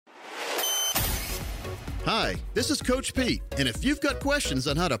Hi, this is Coach Pete, and if you've got questions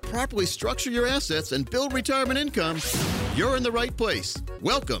on how to properly structure your assets and build retirement income, you're in the right place.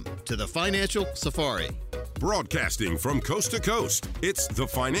 Welcome to the Financial Safari. Broadcasting from coast to coast, it's the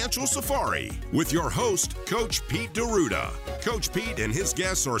Financial Safari with your host, Coach Pete D'Arruda. Coach Pete and his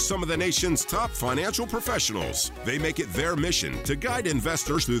guests are some of the nation's top financial professionals. They make it their mission to guide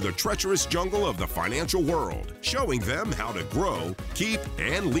investors through the treacherous jungle of the financial world, showing them how to grow, keep,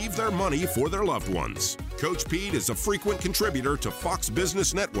 and leave their money for their loved ones. Coach Pete is a frequent contributor to Fox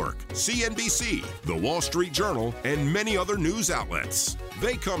Business Network, CNBC, The Wall Street Journal, and many other news outlets.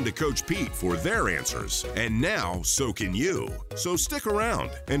 They come to Coach Pete for their answers, and now so can you. So stick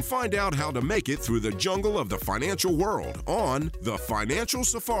around and find out how to make it through the jungle of the financial world on the Financial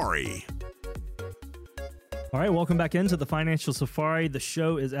Safari. All right, welcome back into the Financial Safari. The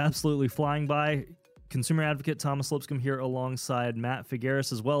show is absolutely flying by. Consumer advocate Thomas Lipscomb here alongside Matt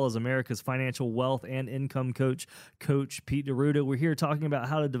Figueres, as well as America's financial wealth and income coach, Coach Pete D'Arruda. We're here talking about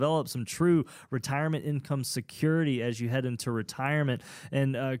how to develop some true retirement income security as you head into retirement.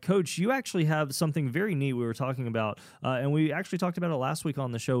 And Coach, you actually have something very neat we were talking about, and we actually talked about it last week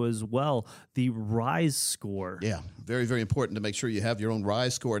on the show as well, the RISE score. Yeah, very, very important to make sure you have your own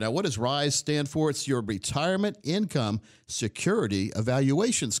RISE score. Now, what does RISE stand for? It's your Retirement Income Security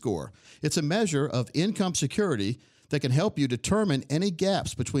Evaluation Score. It's a measure of income security that can help you determine any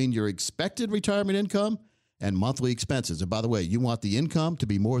gaps between your expected retirement income and monthly expenses. And by the way, you want the income to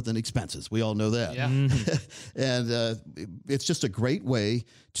be more than expenses. We all know that. Yeah. And it's just a great way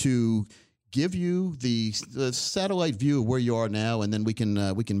to give you the satellite view of where you are now, and then we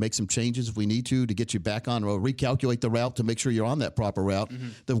can make some changes if we need to get you back on, or recalculate the route to make sure you're on that proper route. Mm-hmm.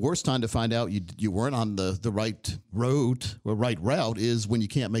 The worst time to find out you weren't on the right road or right route is when you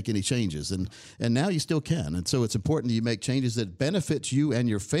can't make any changes, and now you still can. And so it's important that you make changes that benefits you and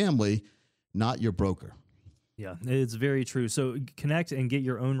your family, not your broker. Yeah, it's very true. So connect and get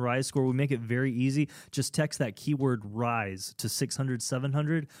your own RISE score. We make it very easy. Just text that keyword RISE to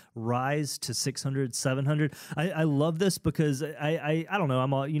 600-700, RISE to 600-700. I love this because I don't know,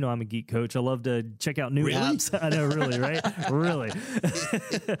 I'm a geek coach. I love to check out new apps. I know, really, right? Really.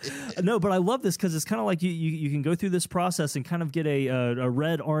 No, but I love this because it's kind of like you can go through this process and kind of get a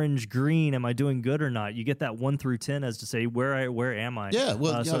red, orange, green. Am I doing good or not? You get that 1 through 10 as to say, where am I? Yeah,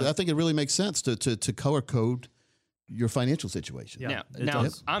 well, I think it really makes sense to color code your financial situation. Yeah. Now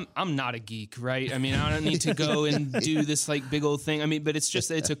I'm not a geek, right? I mean, I don't need to go and do this like big old thing. I mean, but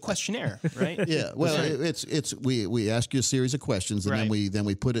it's a questionnaire, right? Yeah. Well, we ask you a series of questions, and then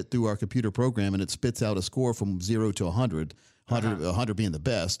we put it through our computer program, and it spits out a score from 0 to 100. 100 being the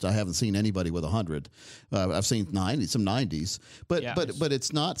best. I haven't seen anybody with 100. I've seen some 90s, but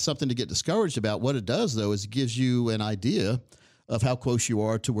it's not something to get discouraged about. What it does, though, is it gives you an idea of how close you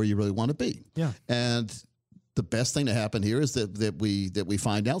are to where you really want to be. Yeah. And the best thing to happen here is that we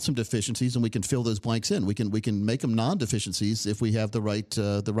find out some deficiencies, and we can fill those blanks in. We can make them non-deficiencies if we have the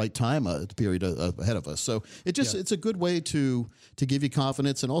right time period ahead of us. So it's a good way to give you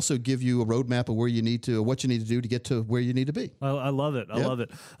confidence, and also give you a roadmap of what you need to do to get to where you need to be. I love it. I love it.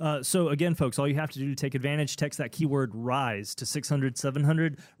 So again, folks, all you have to do to take advantage, text that keyword RISE to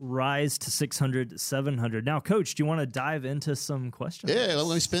 600-700, RISE to 600-700. Now, Coach, do you want to dive into some questions? Yeah,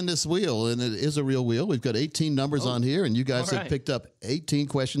 let me spin this wheel, and it is a real wheel. We've got 18 numbers on here, and you guys have picked up 18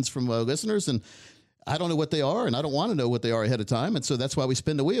 questions from listeners, and I don't know what they are, and I don't want to know what they are ahead of time, and so that's why we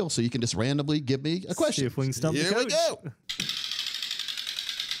spin the wheel, so you can just randomly give me a question. See if we can stump the coach. Here we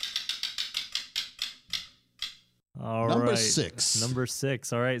go. Number 6. Number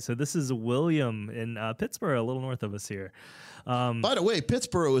 6. All right. So this is William in Pittsburgh, a little north of us here. By the way,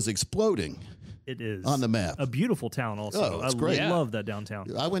 Pittsburgh is exploding. It is. On the map. A beautiful town also. Oh, it's great. I love that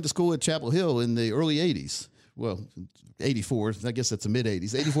downtown. I went to school at Chapel Hill in the early 80s. Well, 84. I guess that's the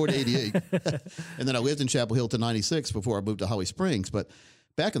mid-80s. 84 to 88. And then I lived in Chapel Hill to 96 before I moved to Holly Springs. But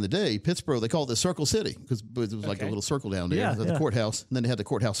back in the day, Pittsburgh, they called it Circle City because it was like a little circle down there. The courthouse. And then they had the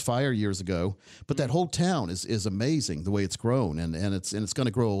courthouse fire years ago. But that whole town is amazing the way it's grown, and it's going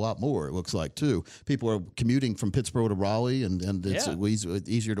to grow a lot more, it looks like, too. People are commuting from Pittsburgh to Raleigh, and it's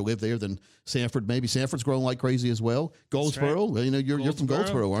easier to live there than Sanford. Maybe Sanford's growing like crazy as well. Goldsboro, right. You're from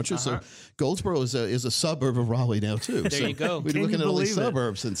Goldsboro, aren't you? So Goldsboro is a suburb of Raleigh now, too. There you go. We're looking at all these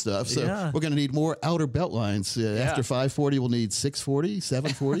suburbs and stuff. So we're going to need more outer belt lines. After 540, we'll need 640,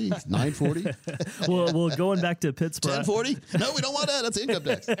 740, 940. Well, going back to Pittsburgh. 1040? No, we don't want that. That's income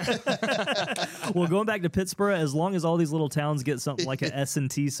tax. Well, going back to Pittsburgh, as long as all these little towns get something like a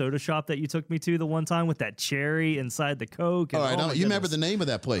S&T soda shop that you took me to the one time with that cherry inside the Coke. And, all right, you remember the name of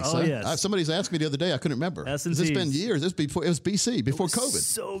that place? Oh, yes. Somebody's asked me the other day. I couldn't remember. S&T's. It's been years. It was BC, before COVID.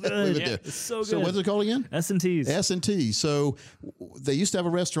 So good. It's so good. So what's it called again? S&T's. S&T. So they used to have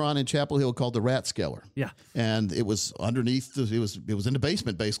a restaurant in Chapel Hill called the Rathskeller. Yeah. And it was underneath, it was in the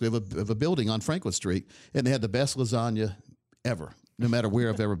basement, basically, of a building on Franklin Street. And they had the best lasagna ever. No matter where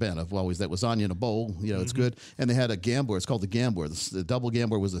I've ever been, I've always that lasagna in a bowl. It's good. And they had a Gambler. It's called the Gambler. The double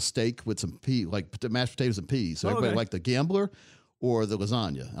Gambler was a steak with some mashed potatoes and peas. So everybody liked the Gambler or the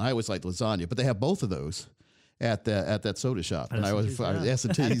lasagna. I always liked lasagna, but they have both of those at that soda shop. And I was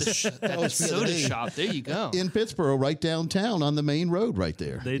S&T's. Soda shop. There you go. In Pittsburgh, right downtown on the main road, right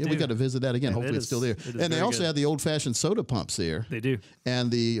there. We got to visit that again. Hopefully, it's still there. And they also had the old-fashioned soda pumps there. They do.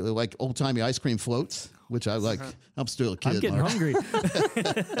 And the old-timey ice cream floats, which I like. I'm still a kid. I'm getting hungry.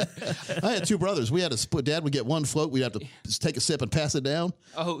 I had two brothers. We had to split. Dad would get one float. We'd have to just take a sip and pass it down.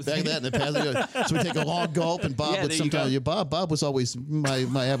 Oh, back that and then pass it. So we take a long gulp, and Bob would sometimes. Bob was always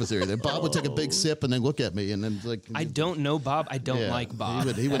my adversary. There, Bob would take a big sip and then look at me, and then I don't know Bob. I don't like Bob.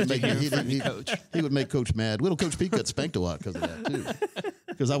 He would make he would make Coach mad. Little Coach Pete got spanked a lot because of that too.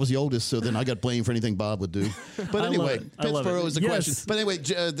 Because I was the oldest, so then I got blamed for anything Bob would do. But anyway, Pittsburgh is the question. But anyway,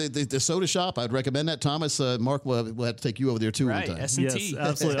 the soda shop, I'd recommend that. Thomas, Mark will have to take you over there too one time. S&T. Yes,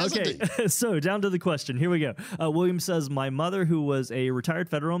 absolutely. Okay, so down to the question. Here we go. William says, my mother, who was a retired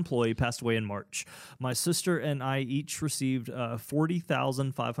federal employee, passed away in March. My sister and I each received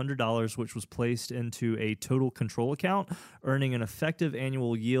 $40,500, which was placed into a total control account, earning an effective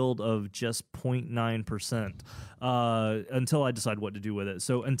annual yield of just 0.9%. Until I decide what to do with it.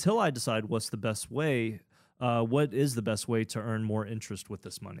 So until I decide what's the best way, what is the best way to earn more interest with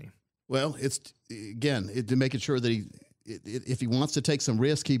this money? Well, it's to making sure that if he wants to take some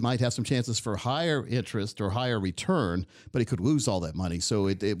risk, he might have some chances for higher interest or higher return, but he could lose all that money. So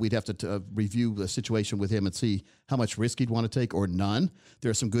we'd have to review the situation with him and see how much risk he'd want to take or none.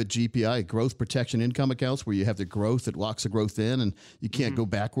 There are some good GPI, growth protection income accounts, where you have the growth that locks the growth in, and you can't go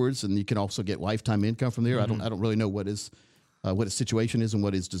backwards, and you can also get lifetime income from there. I don't really know what his situation is and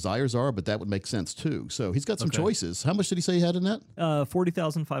what his desires are, but that would make sense too. So he's got some choices. How much did he say he had in that?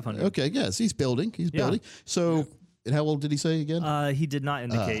 $40,500. Okay, yes, he's building. So. And how old did he say again? He did not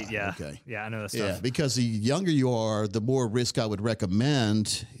indicate. Okay. Yeah, I know that stuff. Yeah, because the younger you are, the more risk I would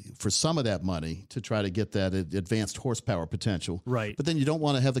recommend for some of that money to try to get that advanced horsepower potential. Right. But then you don't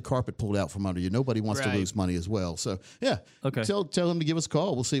want to have the carpet pulled out from under you. Nobody wants to lose money as well. So, yeah. Okay. Tell him to give us a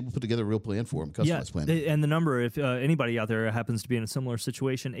call. We'll see. We'll put together a real plan for him, customized plan. And the number, if anybody out there happens to be in a similar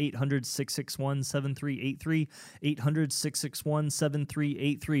situation, 800-661-7383,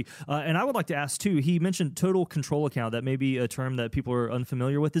 800-661-7383. And I would like to ask, too, he mentioned total control account. That may be a term that people are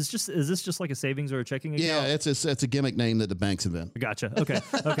unfamiliar with. Is this just like a savings or a checking account? Yeah, it's a gimmick name that the banks invent. Gotcha. Okay.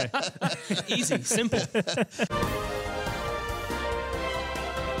 Easy, simple.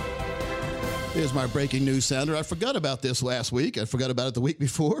 Here's my breaking news sounder. I forgot about this last week. I forgot about it the week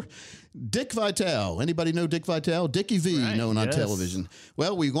before. Dick Vitale. Anybody know Dick Vitale? Dickie V, known on television.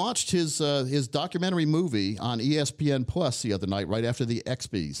 Well, we watched his documentary movie on ESPN Plus the other night, right after the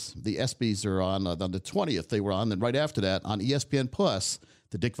ESPYs. The ESPYs are on the 20th. They were on. Then right after that, on ESPN Plus,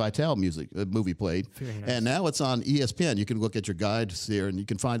 the Dick Vitale movie played. Very nice. And now it's on ESPN. You can look at your guides there, and you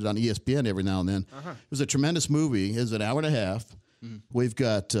can find it on ESPN every now and then. It was a tremendous movie. It's an hour and a half. We've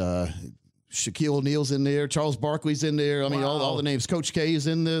got Shaquille O'Neal's in there. Charles Barkley's in there. I mean, all the names. Coach K is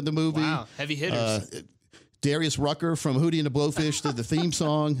in the movie. Wow, heavy hitters. Darius Rucker from Hootie and the Blowfish did the theme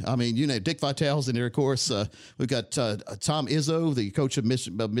song. I mean, Dick Vitale's in there, of course. We've got Tom Izzo, the coach of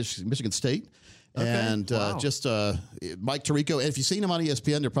Michigan State. Okay. And just Mike Tirico. And if you've seen him on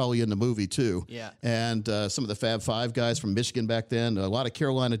ESPN, they're probably in the movie too. Yeah. And some of the Fab Five guys from Michigan back then. A lot of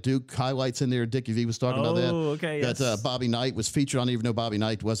Carolina Duke highlights in there. Dickie V was talking about that. Oh, okay. Yes. Bobby Knight was featured on, even though Bobby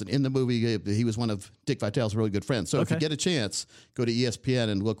Knight wasn't in the movie. He was one of Dick Vitale's really good friends. So if you get a chance, go to ESPN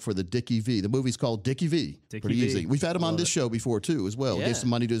and look for the Dickie V. The movie's called Dickie V. Pretty easy. We've had him on this show before too, as well. Yeah. Gave some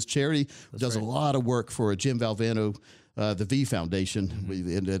money to his charity. Does a lot of work for Jim Valvano, the V Foundation,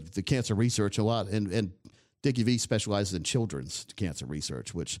 and the cancer research a lot. And Dickie V specializes in children's cancer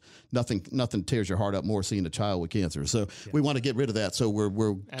research, which nothing tears your heart up more seeing a child with cancer. So we want to get rid of that. So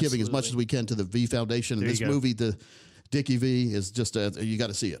we're giving as much as we can to the V Foundation. And this movie, the Dickie V, is just you got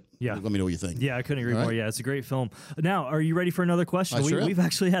to see it. Yeah. Let me know what you think. Yeah, I couldn't agree more. Yeah, it's a great film. Now, are you ready for another question? We've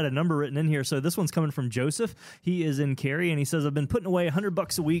actually had a number written in here. So this one's coming from Joseph. He is in Cary, and he says, I've been putting away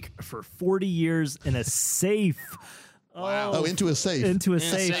 $100 a week for 40 years in a safe. Wow. Oh, into a safe. Into a a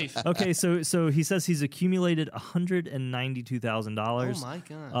safe. safe. Okay, so he says he's accumulated $192,000. Oh my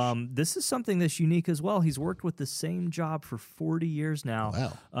gosh. This is something that's unique as well. He's worked with the same job for 40 years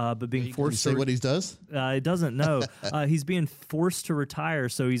now. Wow. But being Can you forced say to what he does? he doesn't know. He's being forced to retire,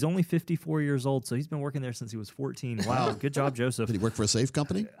 so he's only 54 years old. So he's been working there since he was 14. Wow, good job, Joseph. Did he work for a safe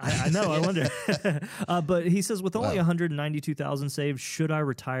company? I know. I wonder. But he says, with only 192,000 saved, should I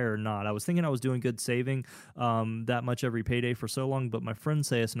retire or not? I was thinking I was doing good saving that much every payday for so long, but my friends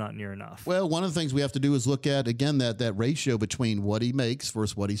say it's not near enough. Well, one of the things we have to do is look at, again, that ratio between what he makes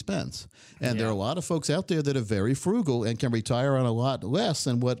versus what he spends. And there are a lot of folks out there that are very frugal and can retire on a lot less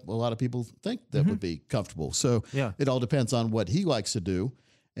than what a lot of people think that would be comfortable. So it all depends on what he likes to do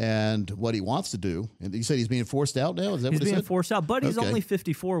and what he wants to do. And you said he's being forced out now? Is that He's what he being said? forced out, but he's only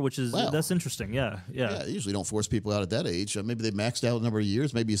 54, which is that's interesting. Yeah. Yeah, they usually don't force people out at that age. Maybe they maxed out a number of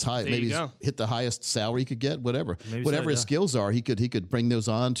years. Maybe he's high. Maybe he's hit the highest salary he could get. Whatever his skills are, he could bring those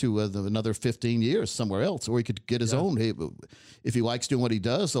on to another 15 years somewhere else, or he could get his own. If he likes doing what he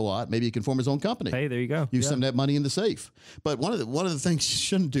does a lot, maybe he can form his own company. Hey, there you go. Use some of that money in the safe. But one of the things you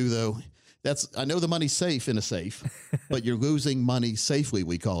shouldn't do though. I know the money's safe in a safe, but you're losing money safely,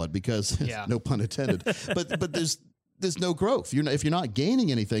 we call it, because no pun intended. But there's no growth. If you're not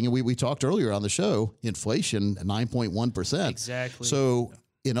gaining anything, and we talked earlier on the show, inflation 9.1%. Exactly. So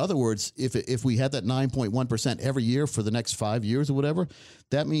in other words, if we had that 9.1% every year for the next 5 years or whatever,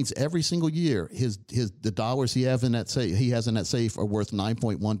 that means every single year the dollars he has in that safe are worth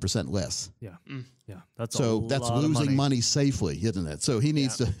 9.1% less. Yeah. Yeah, that's losing money safely, isn't it? So he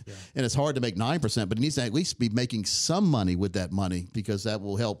needs to, and it's hard to make 9%, but he needs to at least be making some money with that money, because that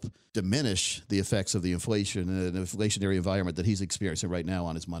will help diminish the effects of the inflation and the inflationary environment that he's experiencing right now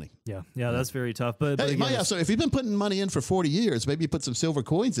on his money. Yeah, that's very tough. But again, so if you've been putting money in for 40 years, maybe you put some silver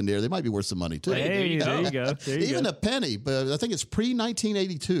coins in there. They might be worth some money too. Hey, there you go. Even a penny, but I think it's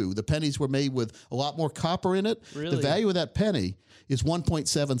pre-1982. The pennies were made with a lot more copper in it. Really? The value of that penny is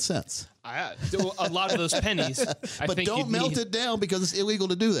 1.7 cents. A lot of those pennies. But don't melt it down, because it's illegal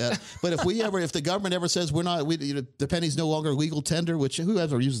to do that. But if the government ever says the penny's no longer legal tender, which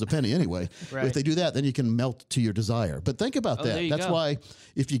whoever uses a penny anyway, if they do that, then you can melt to your desire. But think about that. That's why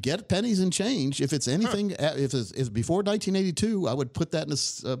if you get pennies and change, if it's anything, if it's before 1982, I would put that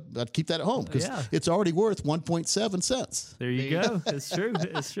I'd keep that at home, because it's already worth 1.7 cents. There you go. It's true.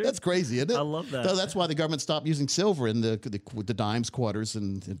 It's true. That's crazy, isn't it? I love that. So that's why the government stopped using silver in the dimes, quarters,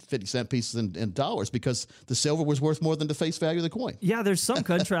 and 50-cent pieces and dollars, because the silver was worth more than the face value of the coin. Yeah, there's some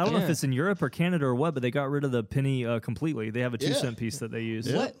country, I don't know if it's in Europe or Canada or what, but they got rid of the penny completely. They have a 2-cent piece that they use.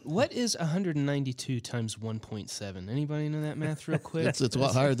 Yeah. What is 192 times 1.7? Anybody know that math real quick? It's a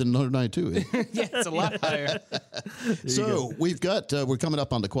lot higher than 192. Yeah, it's a lot higher. So we've got, we're coming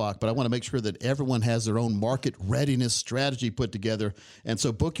up on the clock, but I want to make sure that everyone has their own market readiness strategy put together. And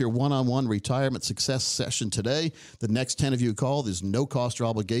so book your one-on-one retirement success session today. The next 10 of you call, there's no cost or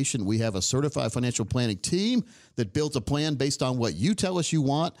obligation. We have a certified financial planning team that builds a plan based on what you tell us you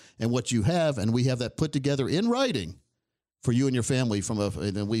want and what you have. And we have that put together in writing for you and your family.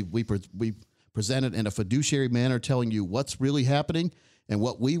 And we present it in a fiduciary manner, telling you what's really happening and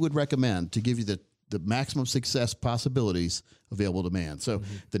what we would recommend to give you the maximum success possibilities available to man. So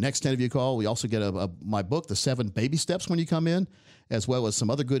the next 10 of you call, we also get my book, The 7 Baby Steps, when you come in, as well as some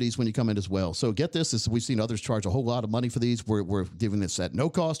other goodies when you come in as well. So get this, we've seen others charge a whole lot of money for these. We're giving this at no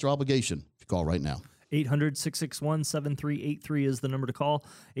cost or obligation. If you call right now. 800-661-7383 is the number to call.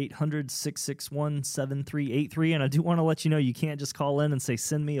 800-661-7383. And I do want to let you know, you can't just call in and say,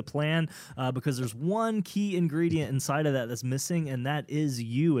 send me a plan, because there's one key ingredient inside of that that's missing, and that is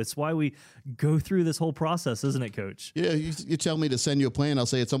you. It's why we go through this whole process, isn't it, Coach? Yeah, you tell me to send you a plan, I'll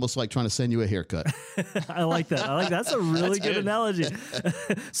say it's almost like trying to send you a haircut. I like that. That's a really good analogy.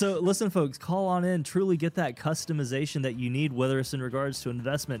 So listen, folks, call on in. Truly get that customization that you need, whether it's in regards to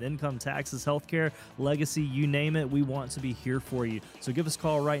investment, income, taxes, healthcare, legacy, you name it. We want to be here for you. So give us a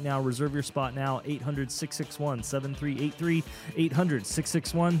call right now. Reserve your spot now. 800-661-7383.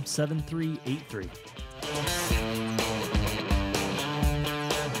 800-661-7383.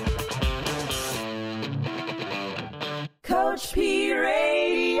 Coach P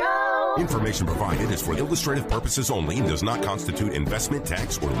Radio. Information provided is for illustrative purposes only and does not constitute investment,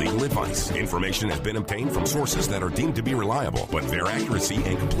 tax, or legal advice. Information has been obtained from sources that are deemed to be reliable, but their accuracy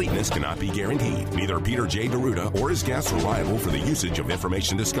and completeness cannot be guaranteed. Neither Peter J. D'Arruda or his guests are liable for the usage of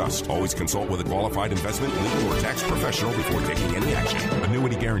information discussed. Always consult with a qualified investment, legal, or tax professional before taking any action.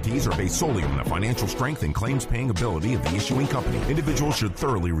 Annuity guarantees are based solely on the financial strength and claims-paying ability of the issuing company. Individuals should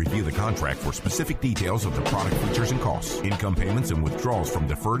thoroughly review the contract for specific details of the product features and costs. Income payments and withdrawals from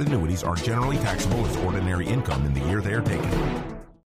deferred annuities are are generally taxable as ordinary income in the year they are taken.